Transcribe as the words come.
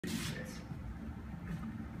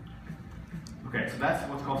Okay, so that's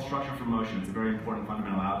what's called structure for motion. It's a very important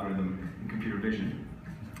fundamental algorithm in computer vision.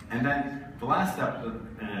 And then the last step,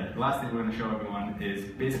 the last thing we're going to show everyone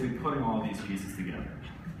is basically putting all of these pieces together.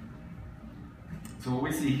 So what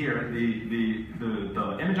we see here, the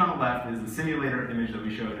image on the left is the simulator image that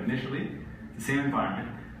we showed initially, the same environment.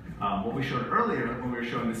 What we showed earlier when we were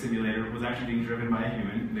showing the simulator was actually being driven by a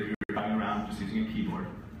human. They were driving around just using a keyboard.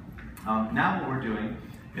 Now what we're doing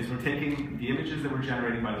is we're taking the images that we're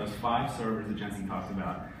generating by those 5 servers that Jensen talked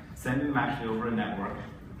about, sending them actually over a network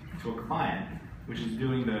to a client, which is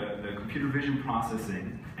doing the computer vision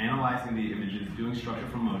processing, analyzing the images, doing structure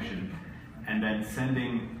for motion, and then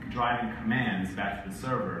driving commands back to the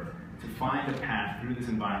server to find a path through this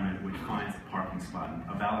environment which finds a parking spot,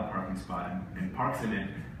 a valid parking spot, and parks in it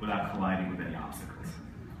without colliding with any obstacles.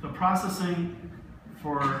 The processing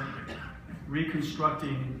for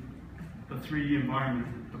reconstructing the 3D environment,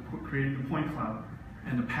 creating the point cloud,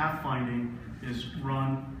 and the pathfinding is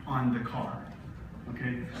run on the car.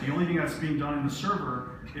 Okay? The only thing that's being done in the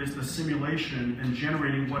server is the simulation and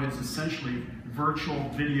generating what is essentially virtual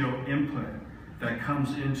video input that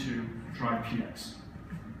comes into Drive PX.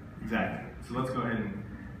 Exactly. So let's go ahead and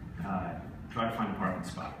try to find a parking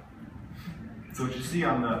spot. So what you see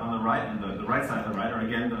on the right, and the right side of the right, are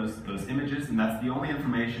again those images, and that's the only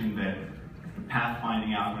information that the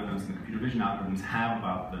pathfinding algorithms and the computer vision algorithms have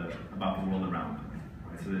about the world around them.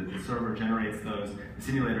 Right? So the server generates those, the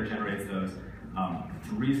simulator generates those.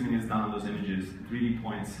 Some reasoning is done on those images. 3D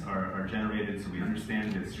points are generated, so we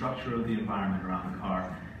understand the structure of the environment around the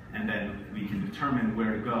car, and then we can determine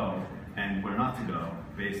where to go and where not to go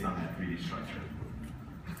based on that 3D structure.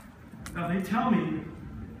 Now they tell me,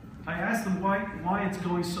 I asked them why it's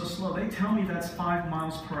going so slow. They tell me that's 5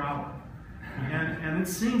 miles per hour. And it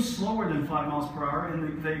seems slower than 5 miles per hour,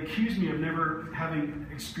 and they accuse me of never having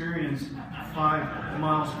experienced 5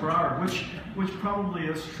 miles per hour, which probably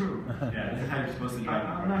is true. Yeah, this is how you're supposed to drive.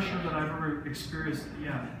 I'm not sure that I've ever experienced,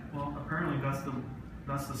 yeah, well, apparently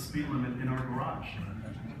that's the speed limit in our garage.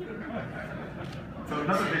 So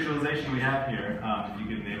another visualization we have here, if you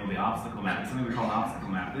could enable the obstacle map, something we call an obstacle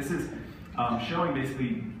map. This is showing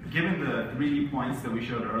basically, given the 3D points that we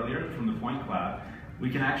showed earlier from the point cloud, we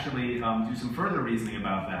can actually do some further reasoning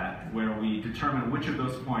about that, where we determine which of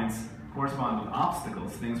those points correspond with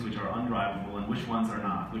obstacles, things which are undrivable, and which ones are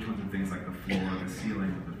not. Which ones are things like the floor, the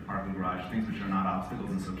ceiling, the parking garage, things which are not obstacles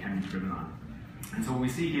and so can be driven on. And so what we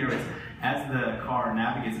see here is, as the car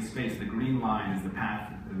navigates the space, the green line is the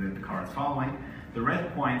path that the car is following. The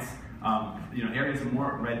red points, areas of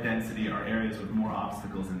more red density are areas with more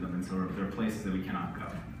obstacles in them, and so there are places that we cannot go.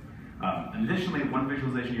 Additionally, one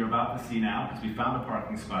visualization you're about to see now, because we found a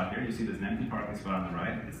parking spot here. You see there's an empty parking spot on the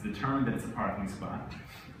right. It's determined that it's a parking spot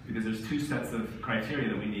because there's 2 sets of criteria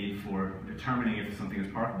that we need for determining if something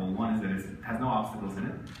is parkable. One is that it has no obstacles in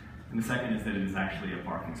it, and the second is that it is actually a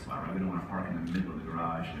parking spot. Right? We don't want to park in the middle of the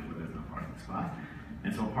garage where there's no parking spot.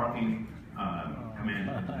 And so a parking command,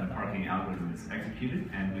 a parking algorithm is executed,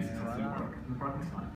 and we successfully park in the parking spot.